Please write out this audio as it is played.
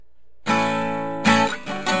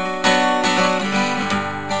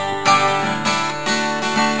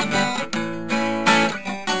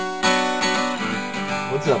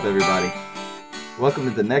everybody? Welcome to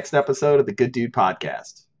the next episode of the Good Dude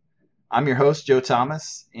Podcast. I'm your host, Joe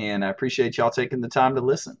Thomas, and I appreciate y'all taking the time to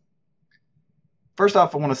listen. First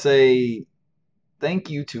off, I want to say thank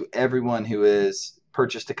you to everyone who has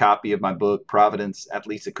purchased a copy of my book, Providence,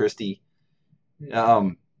 Athletes Christi.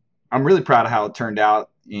 I'm really proud of how it turned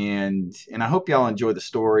out, and I hope y'all enjoy the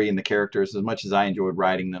story and the characters as much as I enjoyed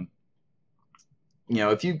writing them. You know,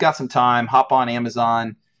 if you've got some time, hop on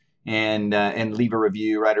Amazon and leave a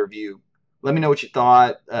review, write a review. Let me know what you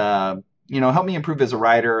thought. Help me improve as a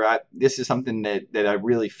writer. This is something that I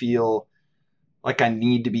really feel like I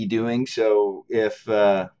need to be doing. So if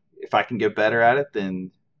I can get better at it,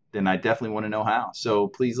 then I definitely want to know how. So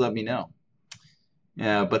please let me know.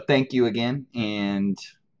 But thank you again, and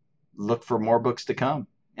look for more books to come.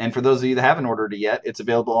 And for those of you that haven't ordered it yet, it's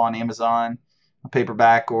available on Amazon,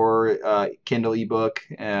 paperback or Kindle ebook.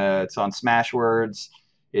 It's on Smashwords.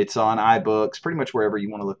 It's on iBooks, pretty much wherever you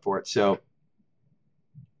want to look for it. So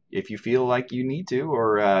if you feel like you need to,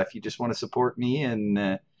 or if you just want to support me and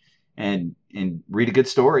read a good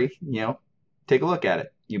story, take a look at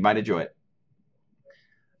it. You might enjoy it.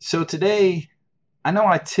 So today, I know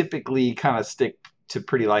I typically kind of stick to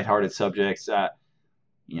pretty lighthearted subjects. I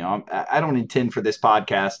don't intend for this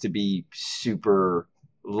podcast to be super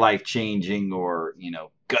life-changing or,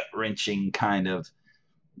 gut-wrenching kind of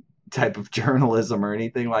type of journalism or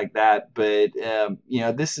anything like that. But,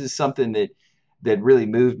 this is something that really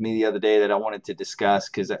moved me the other day that I wanted to discuss,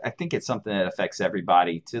 because I think it's something that affects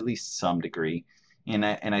everybody to at least some degree. And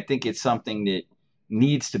I think it's something that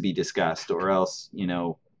needs to be discussed, or else,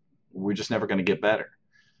 we're just never going to get better.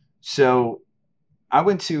 So I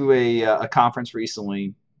went to a conference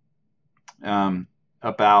recently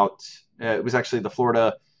about, it was actually the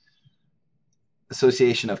Florida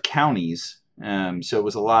Association of Counties. So it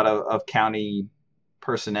was a lot of county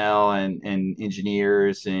personnel and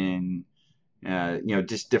engineers and,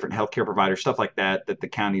 just different healthcare providers, stuff like that the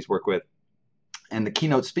counties work with. And the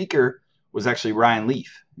keynote speaker was actually Ryan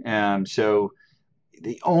Leaf. So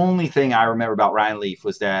the only thing I remember about Ryan Leaf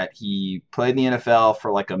was that he played in the NFL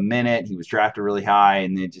for like a minute. He was drafted really high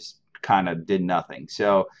and then just kind of did nothing.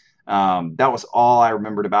 So that was all I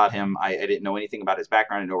remembered about him. I didn't know anything about his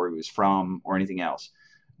background. I didn't know where he was from or anything else.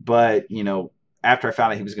 But, after I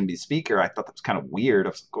found out he was going to be the speaker, I thought that was kind of weird. I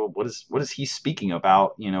was like, well, what is he speaking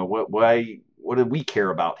about? What do we care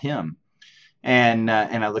about him? And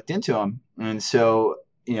I looked into him. And so,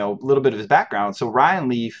 a little bit of his background. So Ryan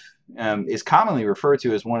Leaf is commonly referred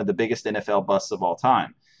to as one of the biggest NFL busts of all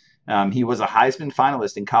time. He was a Heisman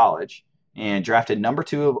finalist in college and drafted number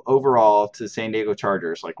 2 overall to the San Diego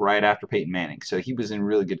Chargers, like right after Peyton Manning. So he was in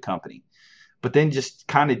really good company. But then just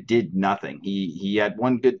kind of did nothing. He had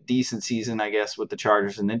one good, decent season, I guess, with the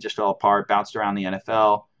Chargers, and then just fell apart, bounced around the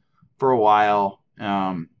NFL for a while,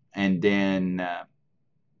 and then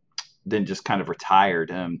just kind of retired.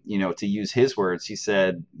 To use his words, he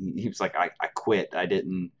said, he was like, I quit. I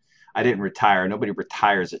didn't retire. Nobody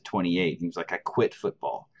retires at 28. He was like, I quit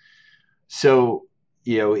football. So,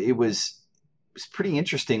 it was pretty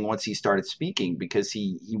interesting once he started speaking, because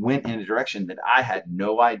he went in a direction that I had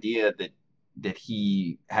no idea that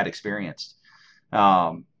he had experienced.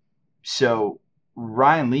 So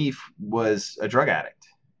Ryan Leaf was a drug addict.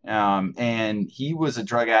 And he was a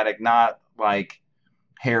drug addict, not like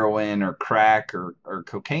heroin or crack or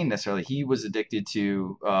cocaine necessarily. He was addicted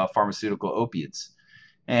to pharmaceutical opiates.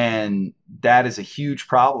 And that is a huge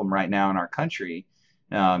problem right now in our country.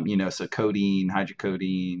 So codeine,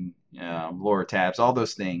 hydrocodone, Loratabs, all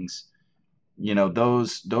those things.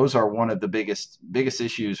 Those are one of the biggest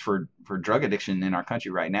issues for drug addiction in our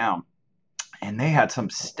country right now. And they had some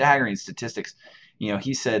staggering statistics.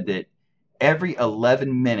 He said that every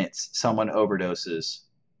 11 minutes someone overdoses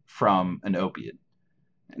from an opiate.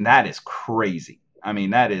 And that is crazy. I mean,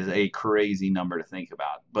 that is a crazy number to think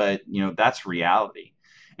about. But, that's reality.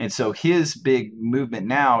 And so his big movement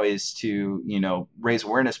now is to, raise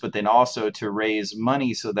awareness, but then also to raise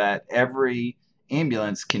money so that every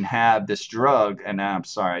ambulance can have this drug. And I'm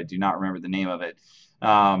sorry, I do not remember the name of it.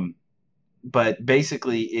 But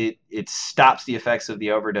basically it stops the effects of the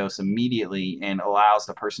overdose immediately and allows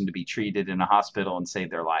the person to be treated in a hospital and save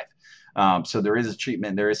their life. So there is a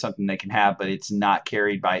treatment, there is something they can have, but it's not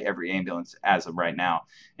carried by every ambulance as of right now.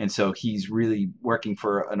 And so he's really working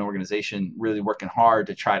for an organization, really working hard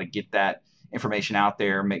to try to get that information out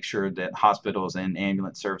there, make sure that hospitals and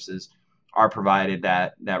ambulance services are provided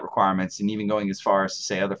that requirements, and even going as far as to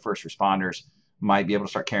say other first responders might be able to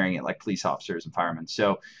start carrying it, like police officers and firemen.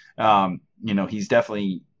 So, he's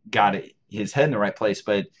definitely got his head in the right place,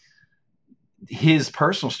 but his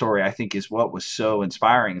personal story, I think, is what was so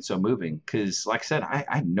inspiring and so moving. Because, like I said, I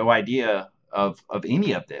had no idea of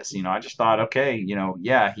any of this. I just thought, okay,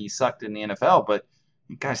 yeah, he sucked in the NFL, but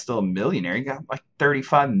the guy's still a millionaire. He got like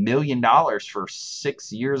 $35 million for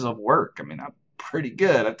 6 years of work. I mean, I'm pretty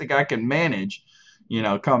good. I think I can manage,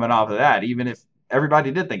 coming off of that. Even if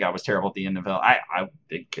everybody did think I was terrible at the NFL, I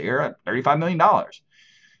didn't care. $35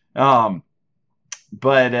 million.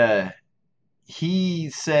 But he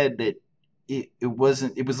said that it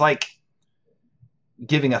was like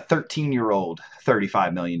giving a 13-year-old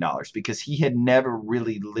 $35 million, because he had never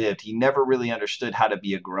really lived. He never really understood how to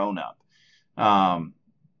be a grown up. Um,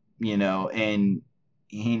 and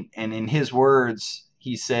in his words,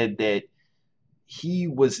 he said that he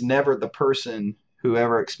was never the person who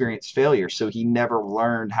ever experienced failure. So he never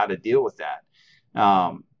learned how to deal with that.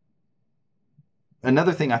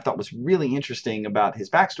 Another thing I thought was really interesting about his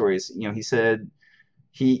backstory is, he said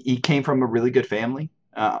he came from a really good family.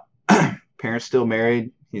 Parents still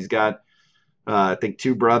married. He's got, I think,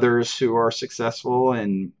 two brothers who are successful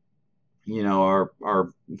and,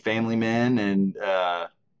 are family men and,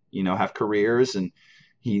 have careers. And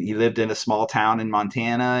he lived in a small town in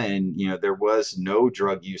Montana, and, there was no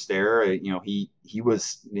drug use there. He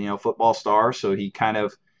was, football star. So he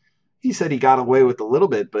said he got away with a little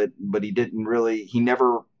bit, but he didn't really, he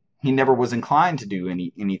never was inclined to do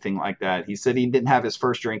anything like that. He said he didn't have his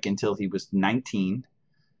first drink until he was 19.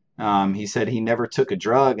 He said he never took a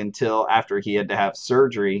drug until after he had to have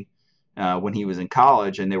surgery when he was in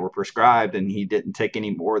college, and they were prescribed, and he didn't take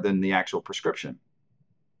any more than the actual prescription.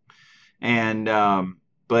 And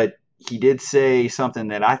but he did say something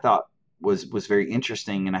that I thought was very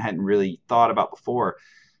interesting, and I hadn't really thought about before.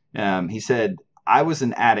 He said, "I was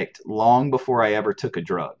an addict long before I ever took a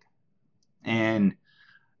drug," and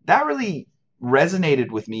that really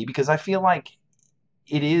resonated with me, because I feel like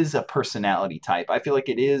it is a personality type. I feel like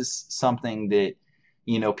it is something that,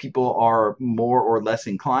 people are more or less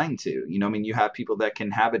inclined to. I mean, you have people that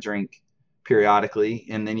can have a drink periodically,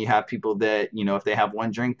 and then you have people that, if they have one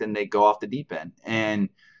drink, then they go off the deep end. And,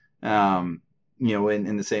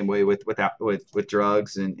 in the same way with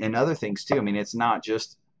drugs and other things too. I mean, it's not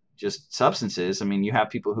just substances. I mean, you have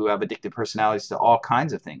people who have addictive personalities to all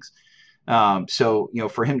kinds of things. So,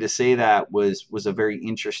 for him to say that was a very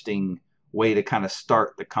interesting way to kind of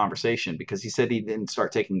start the conversation, because he said he didn't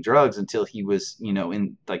start taking drugs until he was,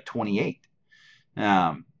 in like 28.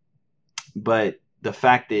 But the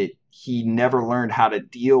fact that he never learned how to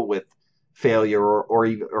deal with failure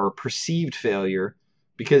or perceived failure,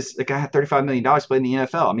 because the guy had $35 million playing in the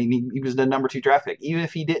NFL. I mean, he was the number 2 draft pick. Even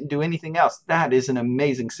if he didn't do anything else, that is an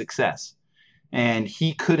amazing success. And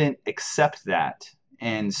he couldn't accept that.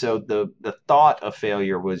 And so the thought of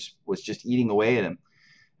failure was just eating away at him.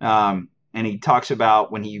 And he talks about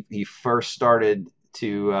when he first started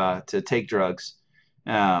to take drugs.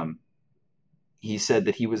 He said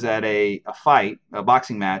that he was at a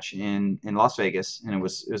boxing match in Las Vegas, and it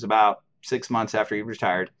was about 6 months after he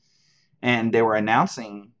retired, and they were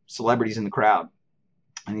announcing celebrities in the crowd.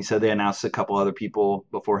 And he said they announced a couple other people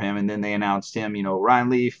before him, and then they announced him, Ryan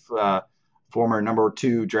Leaf, former number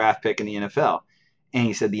 2 draft pick in the NFL. And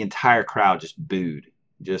he said the entire crowd just booed,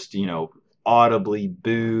 just, audibly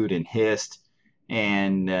booed and hissed.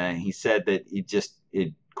 And he said that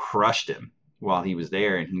it crushed him while he was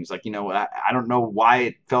there. And he was like, I don't know why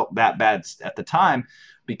it felt that bad at the time,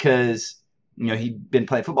 because, he'd been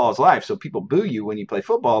playing football his life. So people boo you when you play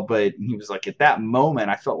football. But he was like, at that moment,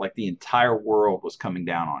 I felt like the entire world was coming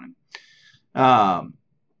down on him.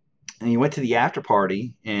 And he went to the after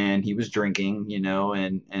party, and he was drinking,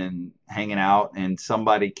 and hanging out. And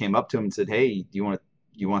somebody came up to him and said, "Hey, do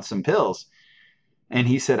you want some pills?" And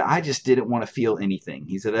he said, "I just didn't want to feel anything."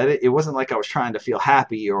 He said, "It wasn't like I was trying to feel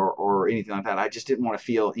happy or anything like that. I just didn't want to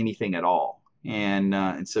feel anything at all."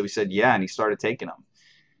 And so he said, "Yeah," and he started taking them.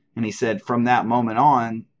 And he said, from that moment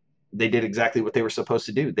on, they did exactly what they were supposed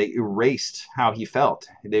to do. They erased how he felt.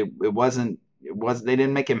 They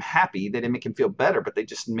didn't make him happy. They didn't make him feel better, but they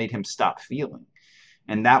just made him stop feeling.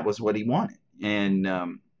 And that was what he wanted. And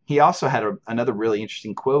he also had another really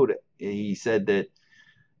interesting quote. He said,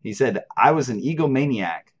 "I was an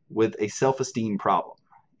egomaniac with a self-esteem problem."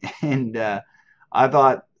 And I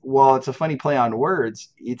thought, well, it's a funny play on words.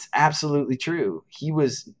 It's absolutely true. He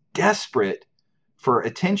was desperate for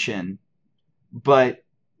attention, but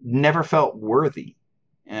never felt worthy,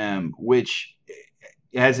 which,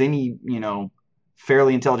 as any,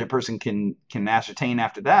 fairly intelligent person can ascertain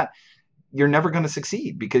after that, you're never going to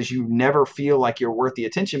succeed, because you never feel like you're worth the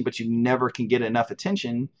attention, but you never can get enough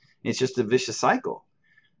attention. It's just a vicious cycle.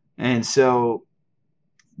 And so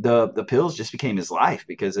the pills just became his life,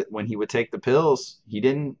 because when he would take the pills, he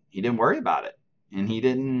didn't worry about it, and he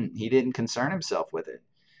didn't concern himself with it.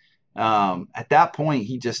 At that point,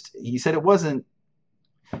 he said it wasn't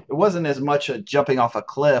as much a jumping off a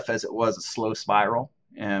cliff as it was a slow spiral.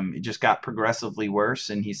 It just got progressively worse,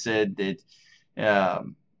 and he said that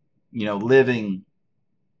living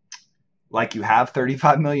like you have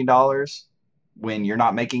 $35 million when you're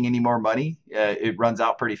not making any more money, it runs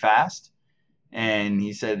out pretty fast. And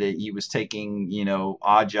he said that he was taking,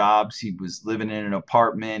 odd jobs. He was living in an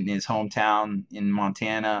apartment in his hometown in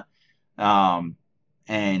Montana.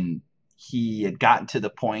 And he had gotten to the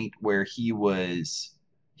point where he would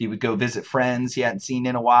go visit friends he hadn't seen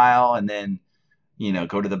in a while, and then,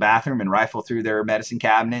 go to the bathroom and rifle through their medicine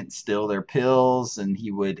cabinet, steal their pills. And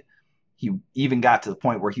he even got to the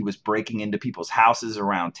point where he was breaking into people's houses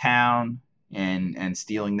around town and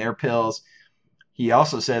stealing their pills. He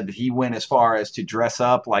also said that he went as far as to dress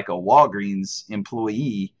up like a Walgreens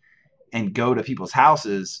employee and go to people's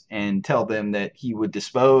houses and tell them that he would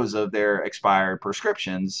dispose of their expired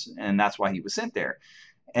prescriptions, and that's why he was sent there.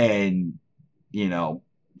 And,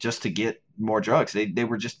 just to get more drugs. They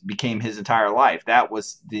were just became his entire life. That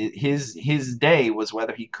was his day, was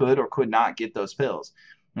whether he could or could not get those pills.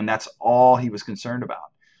 And that's all he was concerned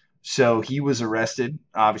about. So he was arrested,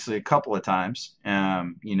 obviously, a couple of times,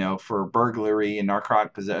 for burglary and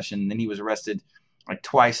narcotic possession. Then he was arrested like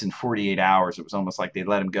twice in 48 hours. It was almost like they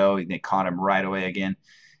let him go. They caught him right away again.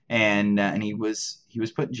 And he was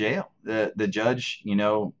put in jail. The judge,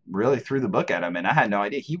 really threw the book at him. And I had no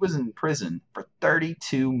idea. He was in prison for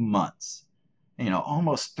 32 months.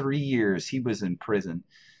 Almost 3 years he was in prison.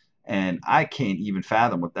 And I can't even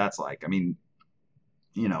fathom what that's like. I mean,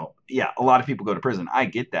 yeah, a lot of people go to prison. I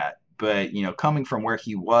get that. But, coming from where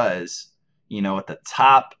he was, at the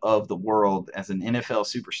top of the world as an NFL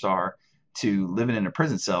superstar, to living in a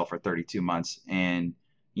prison cell for 32 months and,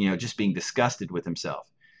 just being disgusted with himself.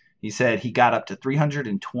 He said he got up to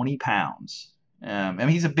 320 pounds. I mean,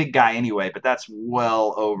 he's a big guy anyway, but that's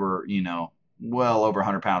well over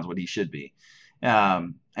 100 pounds what he should be.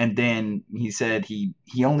 And then he said he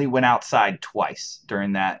only went outside twice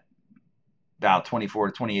during that about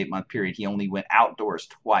 24 to 28 month period. He only went outdoors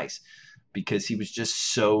twice because he was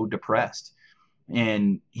just so depressed.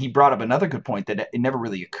 And he brought up another good point that it never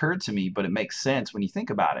really occurred to me, but it makes sense when you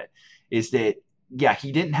think about it, is that, yeah,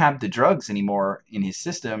 he didn't have the drugs anymore in his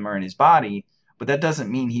system or in his body, but that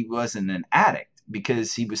doesn't mean he wasn't an addict,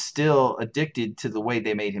 because he was still addicted to the way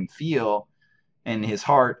they made him feel in his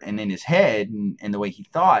heart and in his head and the way he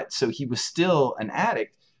thought. So he was still an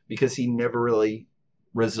addict because he never really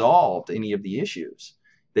resolved any of the issues.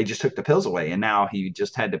 They just took the pills away, and now he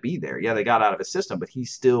just had to be there. Yeah, they got out of his system, but he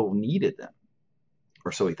still needed them,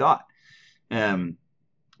 or so he thought. What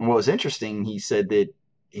was interesting, he said that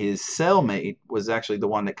his cellmate was actually the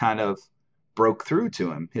one that kind of broke through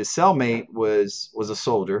to him. His cellmate was a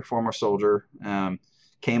soldier, former soldier,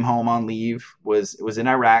 came home on leave, was in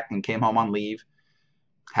Iraq and came home on leave,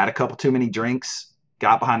 had a couple too many drinks,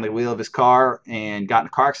 got behind the wheel of his car and got in a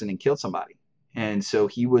car accident and killed somebody. And so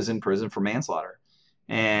he was in prison for manslaughter,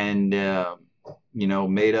 and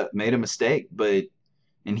made a mistake,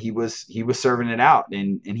 and he was serving it out,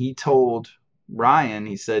 and he told Ryan,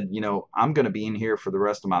 he said, I'm going to be in here for the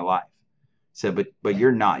rest of my life. He said, but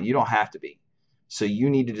you're not. You don't have to be. So you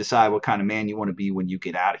need to decide what kind of man you want to be when you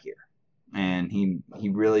get out of here. And he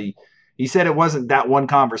said it wasn't that one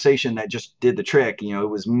conversation that just did the trick. It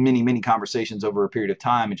was many, many conversations over a period of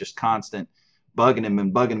time, and just constant bugging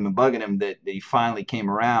him that he finally came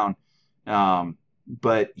around.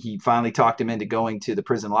 But he finally talked him into going to the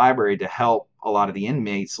prison library to help a lot of the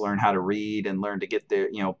inmates learn how to read and learn to get their,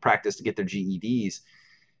 practice to get their GEDs.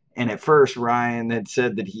 And at first, Ryan had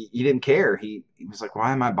said that he didn't care. He was like,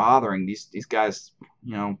 why am I bothering these guys?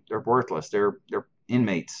 They're worthless. They're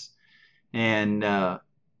inmates. And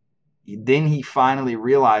then he finally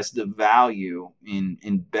realized the value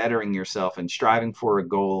in bettering yourself and striving for a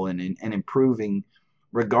goal and improving,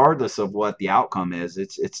 regardless of what the outcome is.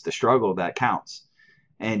 It's the struggle that counts.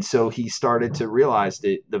 And so he started to realize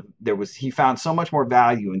that he found so much more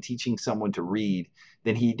value in teaching someone to read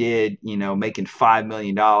than he did, making $5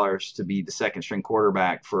 million to be the second string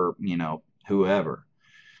quarterback for, whoever.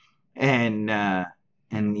 And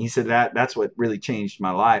he said that's what really changed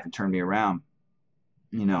my life and turned me around.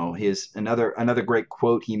 His another great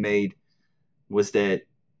quote he made was that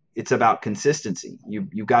it's about consistency.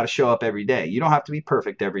 You got to show up every day. You don't have to be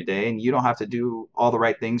perfect every day, and you don't have to do all the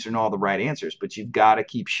right things or know all the right answers, but you've got to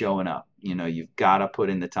keep showing up. You've got to put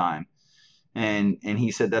in the time. And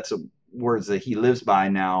he said that's words that he lives by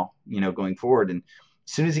now, going forward. And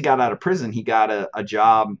as soon as he got out of prison, he got a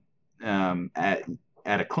job at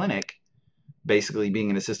a clinic, basically being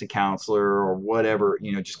an assistant counselor or whatever,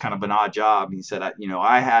 just kind of an odd job. He said,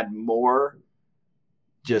 I had more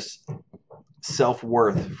just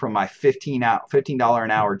self-worth from my $15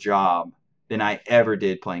 an hour job than I ever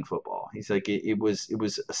did playing football. He's like, it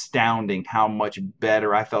was astounding how much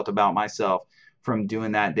better I felt about myself from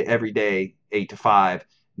doing that every day, 8 to 5,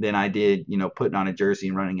 than I did, putting on a jersey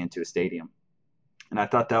and running into a stadium. And I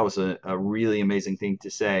thought that was a really amazing thing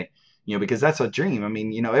to say, because that's a dream. I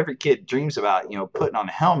mean, every kid dreams about, putting on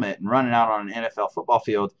a helmet and running out on an NFL football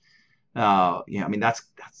field. I mean, that's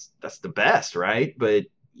the best, right? But,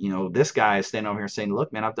 this guy is standing over here saying,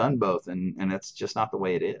 look, man, I've done both. And that's just not the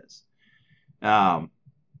way it is. And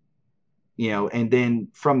then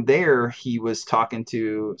from there, he was talking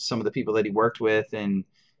to some of the people that he worked with and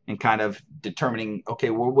kind of determining, okay,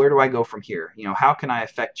 well, where do I go from here? How can I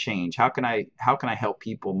affect change? How can I help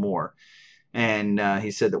people more? And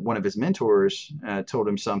he said that one of his mentors told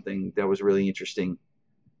him something that was really interesting,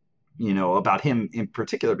 about him in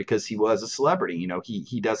particular, because he was a celebrity.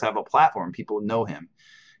 He does have a platform. People know him.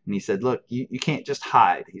 And he said, look, you can't just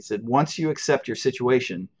hide. He said, once you accept your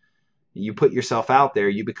situation, you put yourself out there,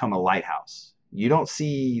 you become a lighthouse. You don't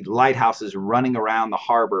see lighthouses running around the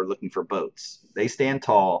harbor looking for boats. They stand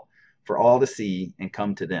tall for all to see and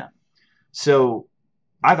come to them. So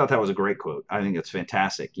I thought that was a great quote. I think it's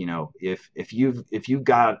fantastic. If you've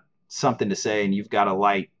got something to say and you've got a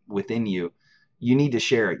light within you, you need to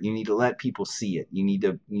share it. You need to let people see it. You need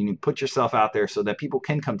to put yourself out there so that people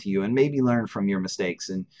can come to you and maybe learn from your mistakes,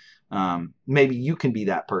 and maybe you can be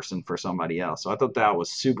that person for somebody else. So I thought that was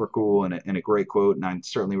super cool and a great quote, and I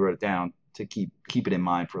certainly wrote it down to keep it in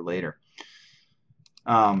mind for later.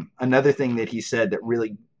 Another thing that he said that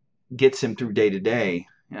really gets him through day to day,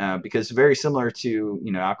 because very similar to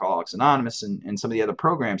Alcoholics Anonymous and some of the other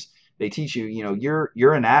programs, they teach you,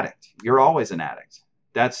 you're an addict. You're always an addict.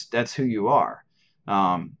 That's who you are.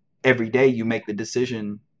 Every day you make the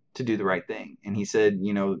decision to do the right thing. And he said,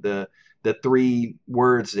 the 3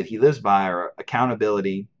 words that he lives by are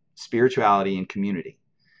accountability, spirituality, and community.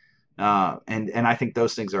 And I think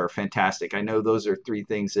those things are fantastic. I know those are 3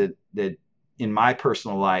 things that in my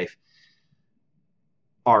personal life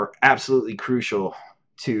are absolutely crucial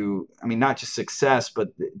to, not just success, but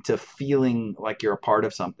to feeling like you're a part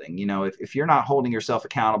of something. If you're not holding yourself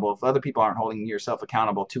accountable, if other people aren't holding yourself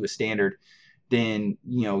accountable to a standard, then,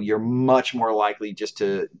 you're much more likely just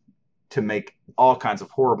to make all kinds of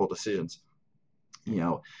horrible decisions.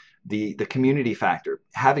 The community factor,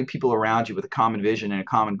 having people around you with a common vision and a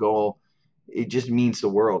common goal, it just means the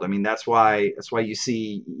world. That's why you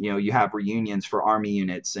see, you have reunions for Army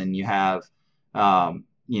units, and you have,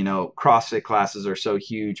 CrossFit classes are so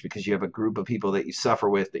huge because you have a group of people that you suffer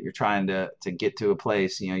with that you're trying to get to a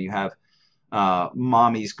place. You have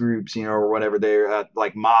mommies groups, or whatever, they're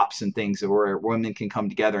like MOPS and things where women can come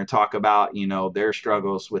together and talk about, their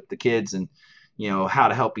struggles with the kids and, how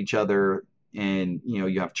to help each other. And,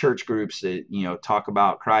 you have church groups that, talk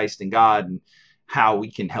about Christ and God and how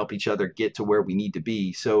we can help each other get to where we need to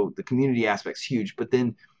be. So the community aspect's huge, but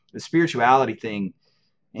then the spirituality thing,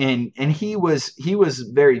 and he was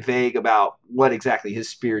very vague about what exactly his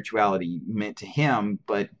spirituality meant to him,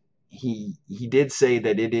 but he did say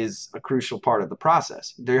that it is a crucial part of the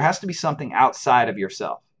process. There has to be something outside of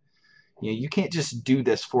yourself. You can't just do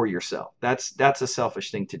this for yourself. That's a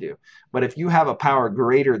selfish thing to do. But if you have a power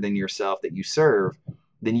greater than yourself that you serve,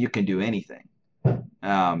 then you can do anything,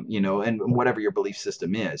 and whatever your belief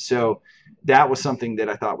system is. So that was something that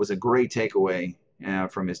I thought was a great takeaway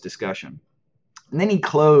from his discussion. And then he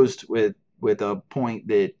closed with a point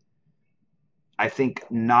that I think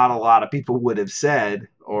not a lot of people would have said,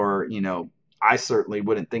 or, I certainly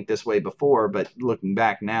wouldn't think this way before, but looking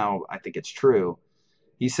back now, I think it's true.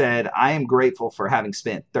 He said, I am grateful for having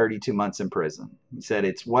spent 32 months in prison. He said,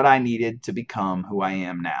 it's what I needed to become who I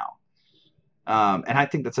am now. And I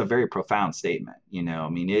think that's a very profound statement.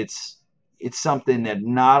 It's something that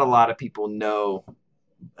not a lot of people know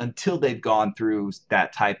until they've gone through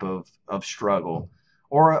that type of struggle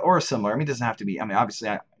or similar. It doesn't have to be, obviously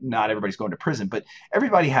not everybody's going to prison, but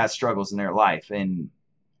everybody has struggles in their life, and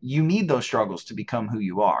you need those struggles to become who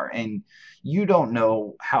you are, and you don't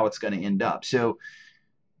know how it's going to end up. So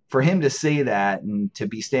for him to say that and to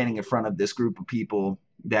be standing in front of this group of people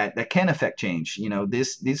that can affect change,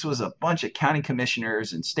 this was a bunch of county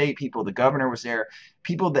commissioners and state people, the governor was there,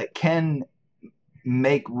 people that can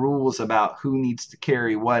make rules about who needs to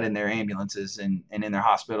carry what in their ambulances and in their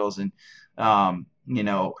hospitals, and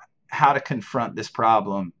how to confront this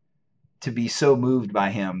problem to be so moved by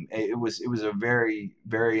him. It was a very,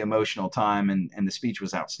 very emotional time, and the speech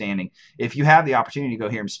was outstanding. If you have the opportunity to go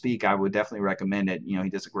hear him speak, I would definitely recommend it. He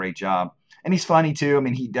does a great job, and he's funny too. I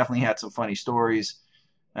mean, he definitely had some funny stories.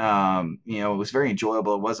 It was very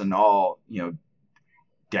enjoyable. It wasn't all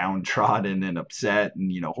downtrodden and upset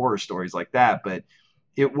and horror stories like that, but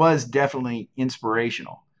it was definitely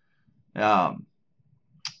inspirational. um,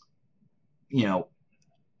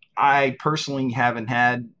 I personally haven't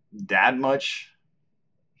had that much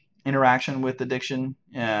interaction with addiction.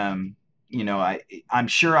 I'm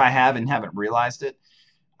sure I have and haven't realized it.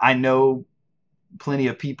 I know plenty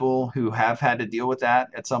of people who have had to deal with that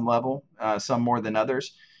at some level, some more than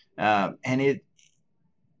others. And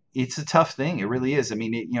it's a tough thing. It really is. I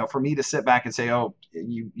mean, for me to sit back and say, "Oh,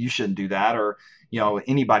 you shouldn't do that," or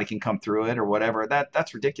anybody can come through it, or whatever.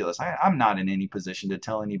 That's ridiculous. I'm not in any position to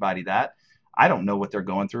tell anybody that. I don't know what they're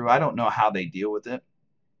going through. I don't know how they deal with it.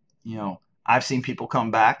 I've seen people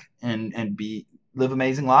come back and live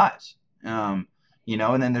amazing lives. And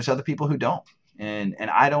then there's other people who don't. And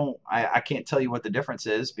I can't tell you what the difference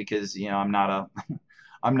is, because I'm not a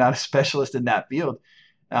I'm not a specialist in that field.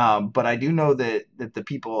 But I do know that the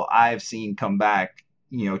people I've seen come back,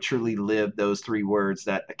 truly live those three words: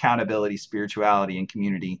 that accountability, spirituality, and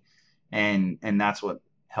community. And that's what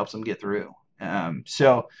helps them get through.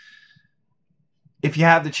 So if you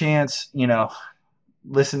have the chance,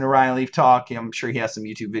 listen to Ryan Leaf talk. I'm sure he has some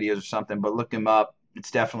YouTube videos or something, but look him up.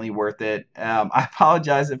 It's definitely worth it. I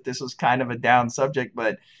apologize if this was kind of a down subject,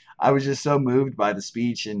 but I was just so moved by the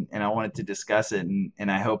speech, and I wanted to discuss it.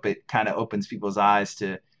 And I hope it kind of opens people's eyes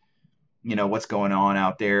to, what's going on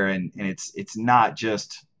out there. And it's not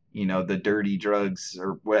just, the dirty drugs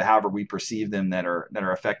or however we perceive them that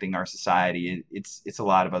are affecting our society. It's a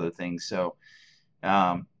lot of other things. So,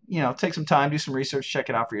 take some time, do some research, check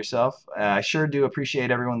it out for yourself. I sure do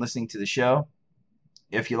appreciate everyone listening to the show.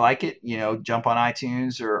 If you like it, jump on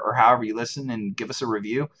iTunes or however you listen and give us a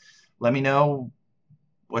review. Let me know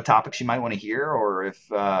what topics you might want to hear, or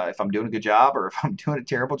if I'm doing a good job, or if I'm doing a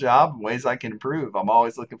terrible job, ways I can improve. I'm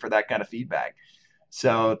always looking for that kind of feedback.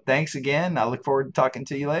 So thanks again. I look forward to talking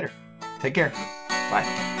to you later. Take care. Bye.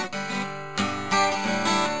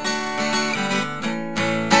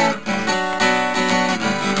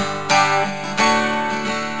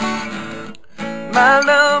 My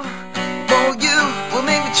love